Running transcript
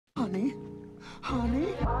Honey?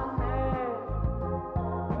 Honey?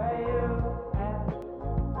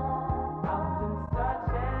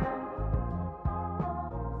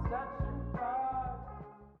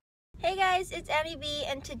 Hey guys, it's Annie B,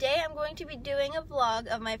 and today I'm going to be doing a vlog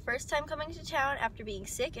of my first time coming to town after being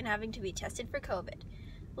sick and having to be tested for COVID.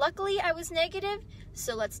 Luckily, I was negative,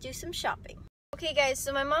 so let's do some shopping. Okay guys,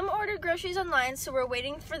 so my mom ordered groceries online, so we're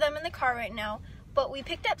waiting for them in the car right now, but we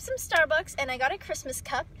picked up some Starbucks and I got a Christmas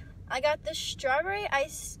cup. I got the strawberry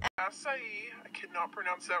ice acai, I cannot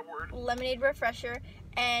pronounce that word, lemonade refresher,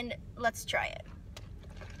 and let's try it.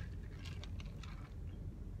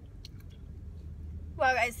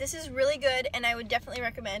 Wow guys, this is really good and I would definitely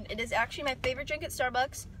recommend. It is actually my favorite drink at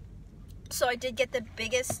Starbucks. So I did get the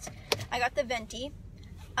biggest, I got the venti.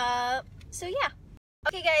 So yeah.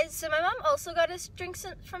 Okay guys, so my mom also got us drinks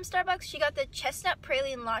from Starbucks. She got the chestnut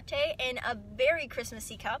praline latte in a very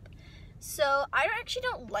Christmassy cup. So I actually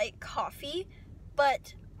don't like coffee,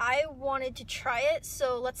 but I wanted to try it,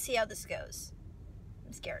 so let's see how this goes.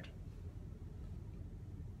 I'm scared.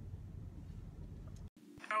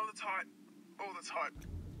 oh that's hot. Oh, that's hot.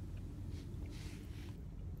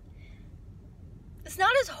 It's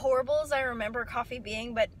not as horrible as I remember coffee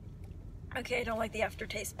being, but okay, I don't like the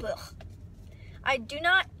aftertaste. Ugh. I do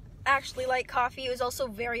not actually like coffee. It was also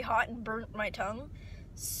very hot and burnt my tongue.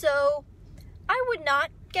 So I would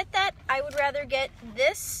not get that. I would rather get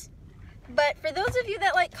this. But for those of you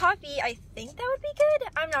that like coffee, I think that would be good.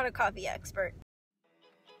 I'm not a coffee expert.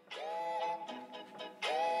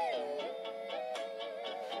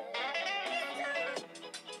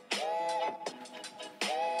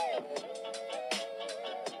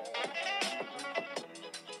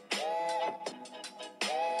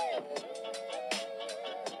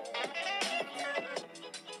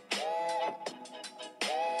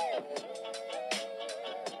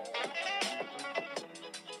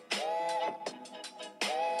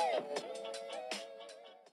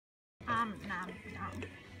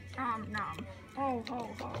 Nom. Ho, ho,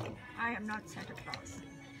 ho. I am not Santa Claus.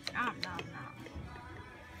 Nom, nom, nom.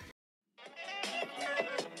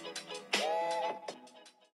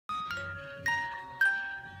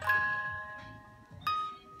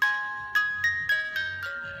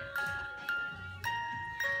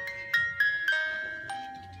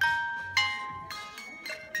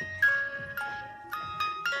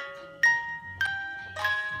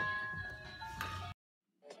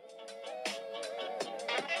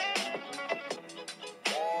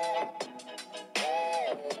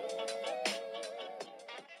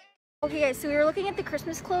 Okay guys, so we were looking at the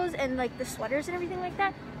Christmas clothes and like the sweaters and everything like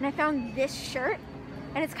that, and I found this shirt,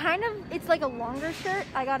 and it's like a longer shirt.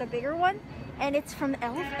 I got a bigger one, and it's from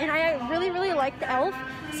Elf, and I really like the Elf,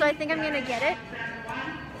 so I think I'm gonna get it.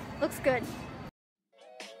 Looks good.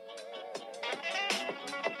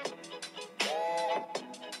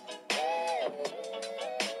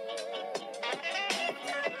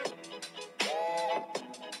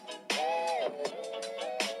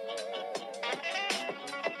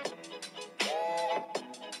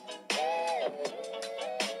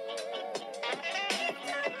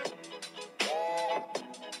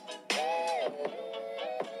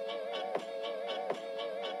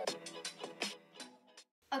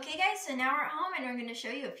 Okay guys, so now we're at home and we're going to show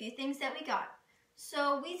you a few things that we got.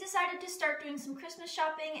 So we decided to start doing some Christmas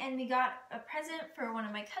shopping, and we got a present for one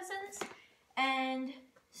of my cousins. And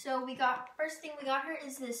so first thing we got her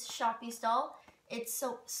is this Shopee doll. It's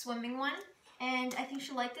a swimming one, and I think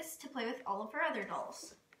she'll like this to play with all of her other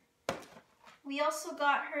dolls. We also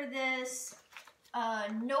got her this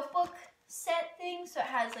notebook set thing. So it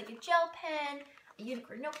has like a gel pen, a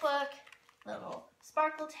unicorn notebook, little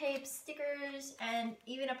sparkle tape, stickers, and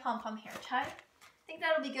even a pom-pom hair tie. I think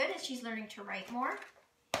that'll be good as she's learning to write more.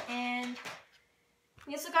 And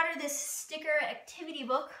we also got her this sticker activity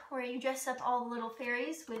book where you dress up all the little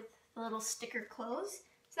fairies with the little sticker clothes.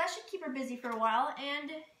 So that should keep her busy for a while,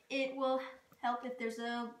 and it will help if there's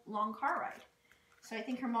a long car ride. So I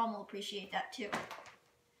think her mom will appreciate that too.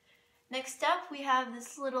 Next up, we have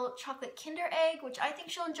this little chocolate Kinder egg, which I think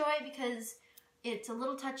she'll enjoy because it's a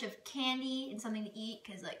little touch of candy and something to eat,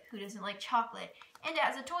 because like who doesn't like chocolate, and it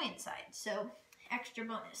has a toy inside, so extra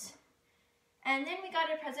bonus. And then we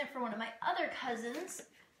got a present for one of my other cousins.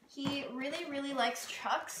 He really likes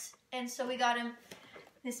trucks, and so we got him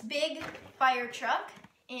this big fire truck,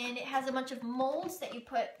 and it has a bunch of molds that you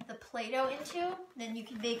put the Play-Doh into. Then you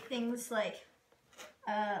can make things like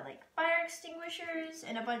fire extinguishers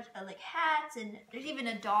and a bunch of like hats, and there's even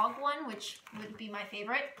a dog one, which would be my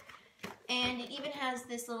favorite. And it even has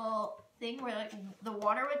this little thing where like the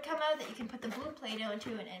water would come out that you can put the blue Play-Doh into,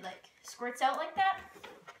 and it like squirts out like that.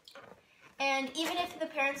 And even if the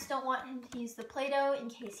parents don't want him to use the Play-Doh in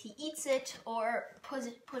case he eats it or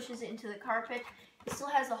pushes it into the carpet, it still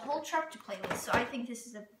has a whole truck to play with. So I think this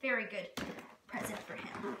is a very good present for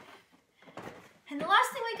him. And the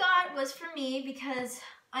last thing we got was for me because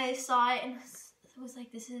I saw it and was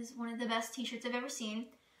like, this is one of the best t-shirts I've ever seen.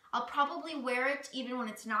 I'll probably wear it even when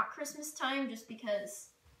it's not Christmas time just because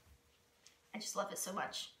I just love it so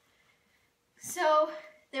much. So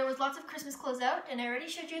there was lots of Christmas clothes out, and I already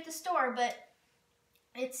showed you at the store, but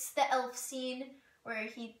it's the elf scene where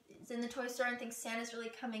he is in the toy store and thinks Santa's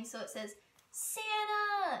really coming, so it says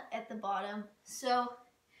Santa at the bottom. So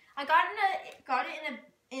I got it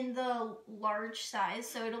in the large size,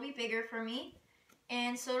 so it'll be bigger for me,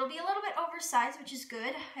 and so it'll be a little bit oversized, which is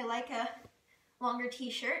good. I like a longer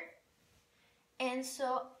t-shirt, and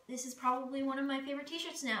so this is probably one of my favorite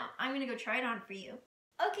t-shirts now. I'm gonna go try it on for you.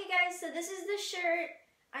 Okay guys, so this is the shirt.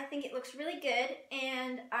 I think it looks really good,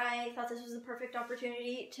 and I thought this was the perfect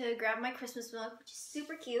opportunity to grab my Christmas mug, which is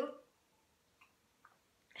super cute.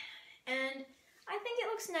 And I think it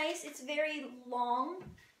looks nice. It's very long,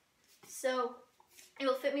 so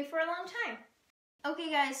it'll fit me for a long time. Okay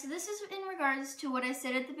guys, so this is in regards to what I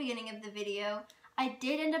said at the beginning of the video. I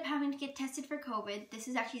did end up having to get tested for COVID. This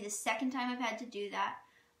is actually the second time I've had to do that.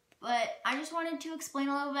 But I just wanted to explain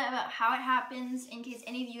a little bit about how it happens in case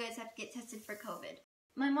any of you guys have to get tested for COVID.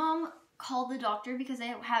 My mom called the doctor because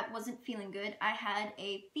I wasn't feeling good. I had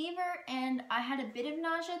a fever and I had a bit of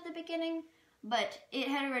nausea at the beginning, but it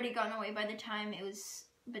had already gone away by the time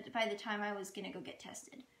I was gonna go get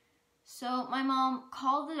tested. So my mom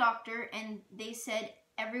called the doctor and they said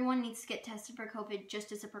everyone needs to get tested for COVID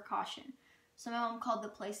just as a precaution. So my mom called the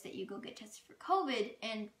place that you go get tested for COVID,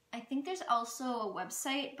 and I think there's also a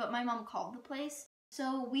website, but my mom called the place.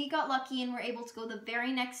 So we got lucky and were able to go the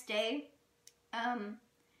very next day.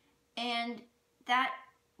 And that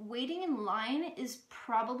waiting in line is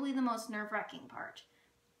probably the most nerve-wracking part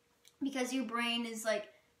because your brain is like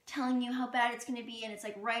telling you how bad it's going to be, and it's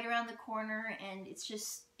like right around the corner, and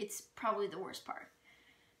it's probably the worst part.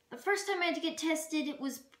 The first time I had to get tested,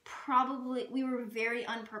 we were very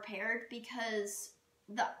unprepared because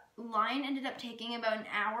the line ended up taking about an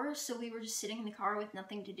hour, so we were just sitting in the car with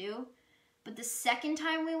nothing to do. But the second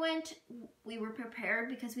time we went, we were prepared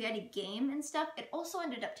because we had a game and stuff. It also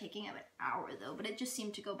ended up taking about an hour though, but it just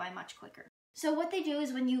seemed to go by much quicker. So what they do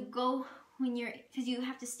is because you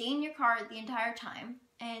have to stay in your car the entire time,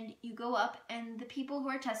 and you go up, and the people who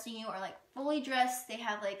are testing you are like fully dressed. They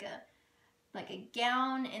have like a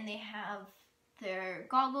gown, and they have their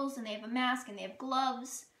goggles, and they have a mask, and they have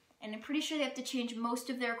gloves, and I'm pretty sure they have to change most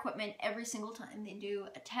of their equipment every single time they do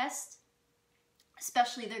a test,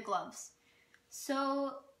 especially their gloves.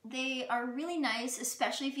 So they are really nice,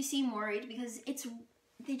 especially if you seem worried, because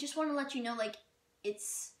they just want to let you know, like,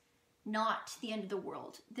 it's not the end of the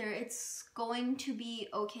world. It's going to be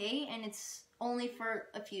okay, and it's only for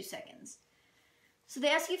a few seconds. So they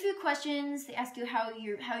ask you a few questions. They ask you how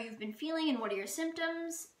you've been feeling and what are your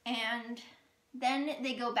symptoms, and then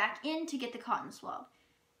they go back in to get the cotton swab.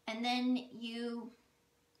 And then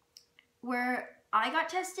where I got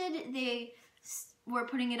tested, they were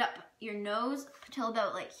putting it up your nose till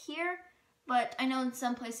about like here, but I know in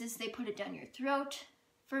some places they put it down your throat.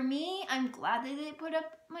 For me, I'm glad that they put up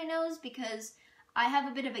my nose because I have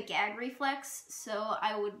a bit of a gag reflex, so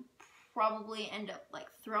I would probably end up like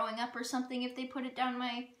throwing up or something if they put it down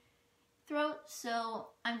my throat, so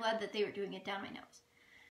I'm glad that they were doing it down my nose.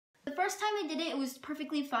 The first time they did it, it was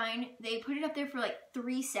perfectly fine. They put it up there for like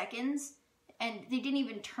 3 seconds, and they didn't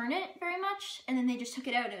even turn it very much, and then they just took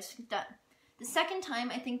it out and it was done. The second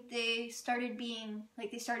time, I think they started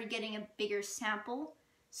getting a bigger sample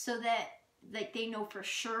so that like they know for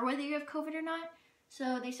sure whether you have COVID or not.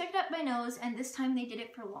 So they stuck it up my nose, and this time they did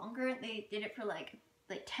it for longer. They did it for like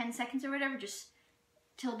 10 seconds or whatever, just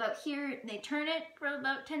till about here. They turn it for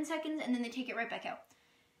about 10 seconds, and then they take it right back out.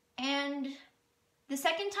 And the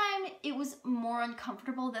second time, it was more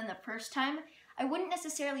uncomfortable than the first time. I wouldn't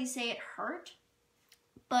necessarily say it hurt,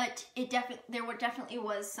 but there definitely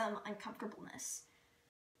was some uncomfortableness.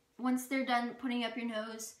 Once they're done putting up your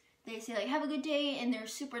nose, they say like, have a good day, and they're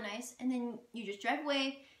super nice, and then you just drive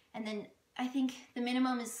away, and then I think the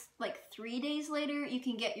minimum is like 3 days later, you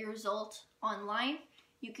can get your result online.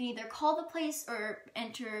 You can either call the place or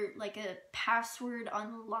enter like a password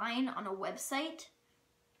online on a website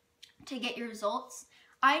to get your results.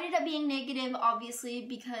 I ended up being negative, obviously,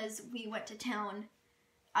 because we went to town.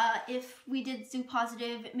 If we did do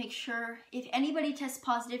positive, make sure, if anybody tests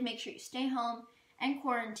positive, make sure you stay home and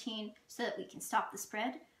quarantine so that we can stop the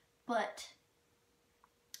spread. But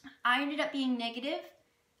I ended up being negative.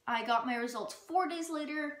 I got my results 4 days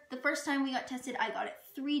later. The first time we got tested, I got it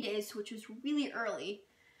 3 days, which was really early.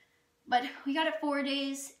 But we got it 4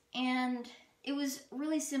 days, and it was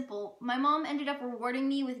really simple. My mom ended up rewarding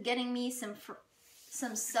me with getting me some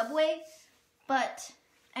Subway,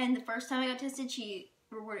 and the first time I got tested, she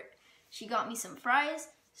got me some fries.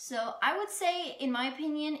 So I would say, in my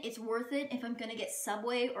opinion, it's worth it if I'm gonna get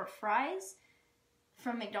Subway or fries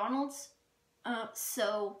from McDonald's.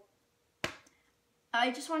 So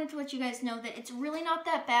I just wanted to let you guys know that it's really not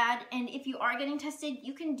that bad, and if you are getting tested,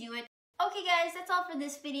 you can do it. Okay guys, that's all for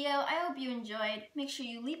this video. I hope you enjoyed. Make sure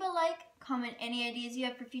you leave a like, comment any ideas you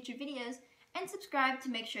have for future videos, and subscribe to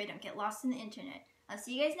make sure I don't get lost in the internet. I'll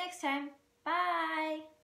see you guys next time. Bye!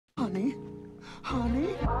 Honey?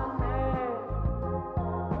 Honey?